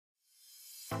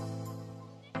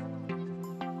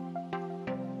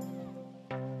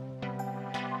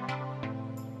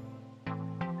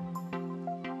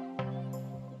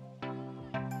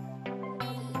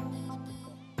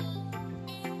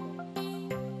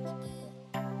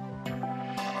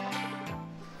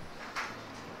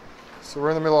So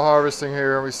we're in the middle of harvesting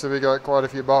here, and we see we got quite a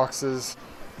few boxes.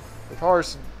 We've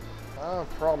harvested,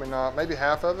 probably not, maybe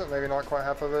half of it, maybe not quite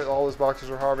half of it. All those boxes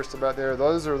are harvested back there.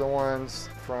 Those are the ones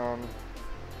from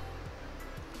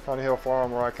Honey Hill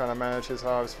Farm where I kind of manage his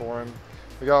hives for him.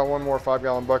 We got one more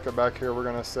 5-gallon bucket back here we're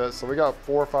gonna set. So we got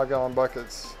 4 5-gallon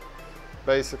buckets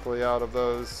basically out of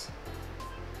those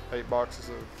 8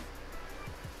 boxes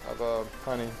of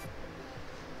honey.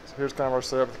 So here's kind of our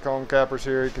setup with the comb cappers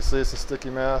here. You can see it's a sticky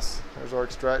mess. There's our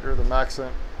extractor, the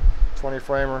Maxent 20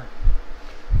 framer.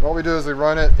 What we do is we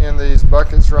run it in these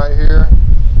buckets right here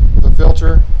with a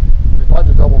filter. We'd like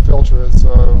to double filter it,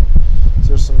 so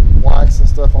there's some wax and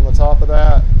stuff on the top of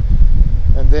that.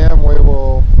 And then we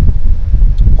will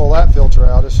pull that filter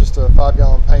out. It's just a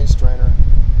 5-gallon paint strainer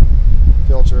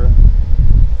filter.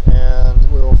 And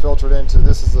we will filter it into,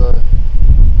 this is a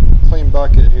clean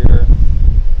bucket here.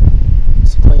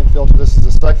 It's a clean filter. This is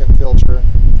the second filter.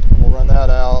 And we'll run that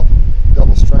out,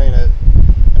 double strain it,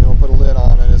 and then we'll put a lid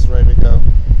on and it's ready to go.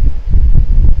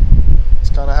 It's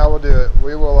kind of how we'll do it.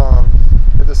 We will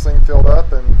get this thing filled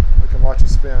up and we can watch it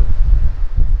spin.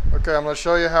 Okay, I'm going to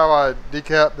show you how I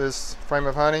decap this frame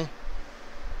of honey.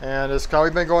 And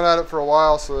we've been going at it for a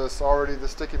while, so it's already the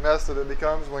sticky mess that it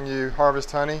becomes when you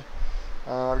harvest honey.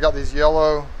 I've got these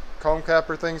yellow comb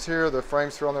capper things here. The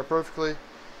frames fit on there perfectly.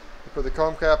 You put the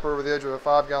comb capper over the edge of a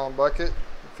 5-gallon bucket. It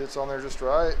fits on there just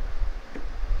right.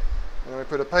 And then we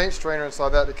put a paint strainer inside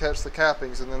that to catch the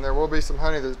cappings. And then there will be some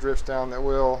honey that drifts down that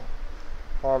we'll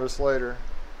harvest later.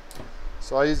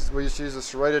 So we just use a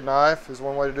serrated knife is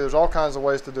one way to do it. There's all kinds of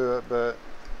ways to do it, but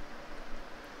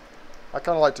I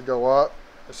kind of like to go up.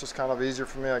 It's just kind of easier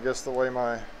for me, I guess, the way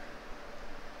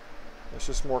it's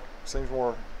just more,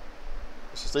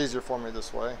 it's just easier for me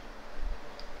this way.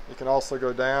 You can also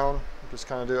go down, just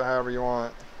kind of do it however you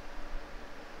want.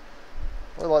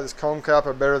 I like this comb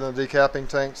capper better than the decapping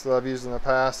tanks that I've used in the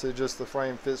past. The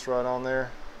frame fits right on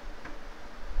there.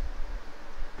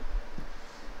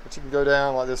 But you can go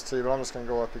down like this too, but I'm just going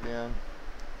to go up again.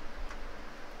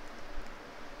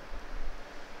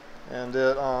 And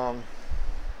it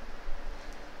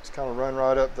just kind of run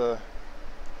right up the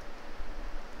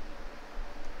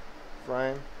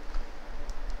frame.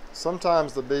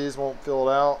 Sometimes the bees won't fill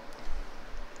it out.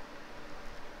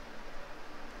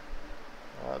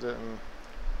 I didn't.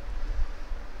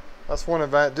 That's one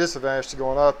disadvantage to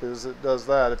going up is it does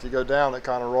that. If you go down, it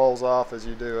kind of rolls off as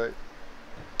you do it.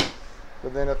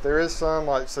 But then if there is some,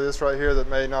 like say this right here, that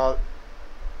they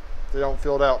don't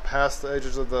fill it out past the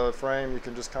edges of the frame, you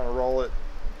can just kind of roll it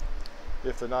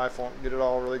if the knife won't get it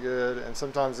all really good. And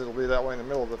sometimes it'll be that way in the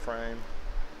middle of the frame.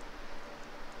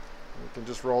 You can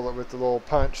just roll it with the little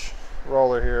punch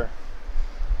roller here.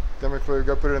 Then we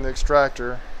go put it in the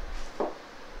extractor.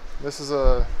 This is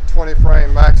a 20 frame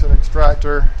Maxent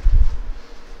extractor.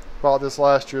 Bought this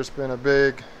last year. It's been a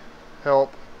big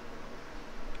help.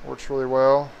 Works really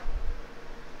well.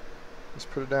 Just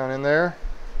put it down in there.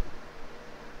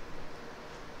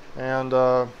 And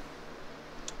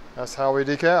that's how we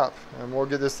decap. And we'll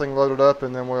get this thing loaded up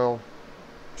and then we'll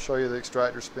show you the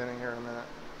extractor spinning here in a minute.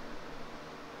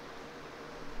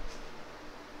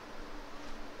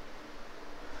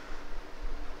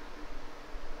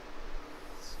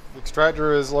 The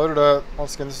extractor is loaded up.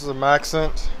 Once again, this is a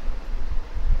Maxent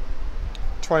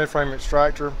 20 frame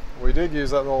extractor. We did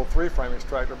use that little 3-frame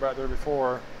extractor back there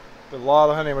before. Did a lot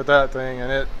of honey with that thing,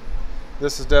 and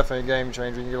this is definitely a game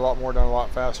changer. You can get a lot more done a lot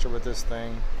faster with this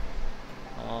thing.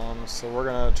 So we're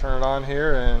going to turn it on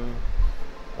here and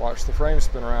watch the frame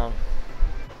spin around.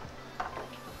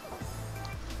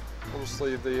 We'll just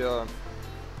leave the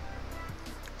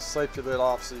safety lid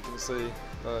off so you can see.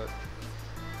 But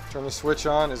turn the switch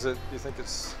on. You think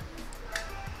it's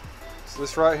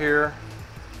this right here.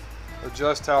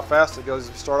 Adjust how fast it goes.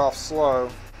 If you start off slow,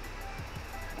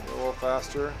 go a little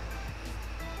faster.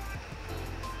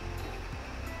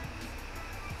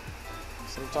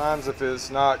 Sometimes if it's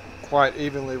not quite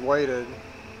evenly weighted,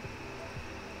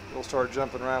 it'll start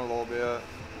jumping around a little bit.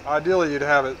 Ideally you'd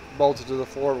have it bolted to the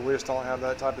floor, but we just don't have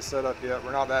that type of setup yet.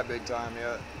 We're not that big time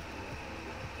yet.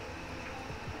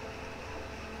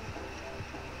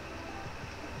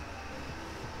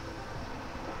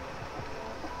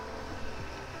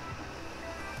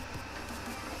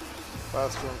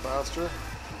 Faster and faster.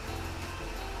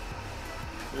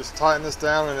 You just tighten this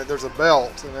down and there's a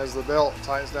belt, and as the belt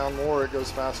tightens down more, it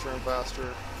goes faster and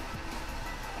faster.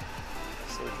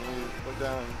 So can you look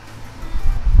down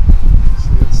and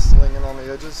see it slinging on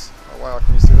the edges? Oh wow,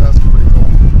 can you see that? That's pretty cool.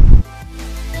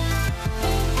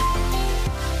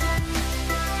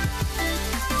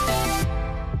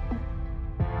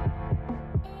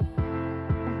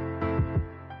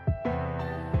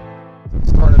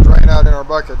 our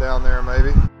bucket down there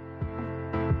maybe.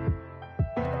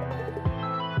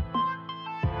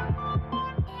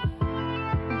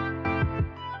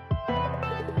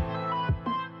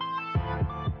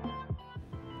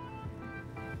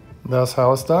 That's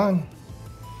how it's done.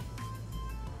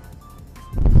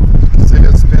 See,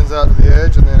 it spins out to the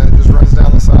edge and then it just runs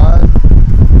down the side,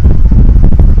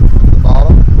 the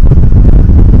bottom,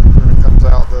 and it comes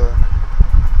out the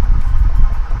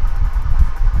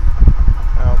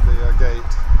gate.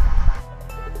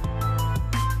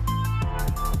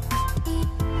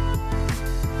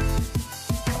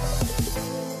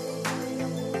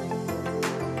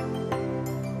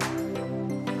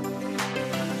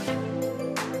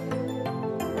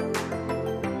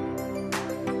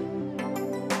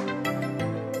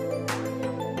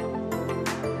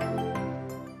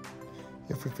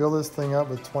 If we fill this thing up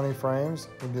with 20 frames,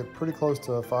 we'll get pretty close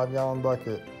to a 5-gallon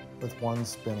bucket with one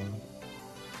spinning.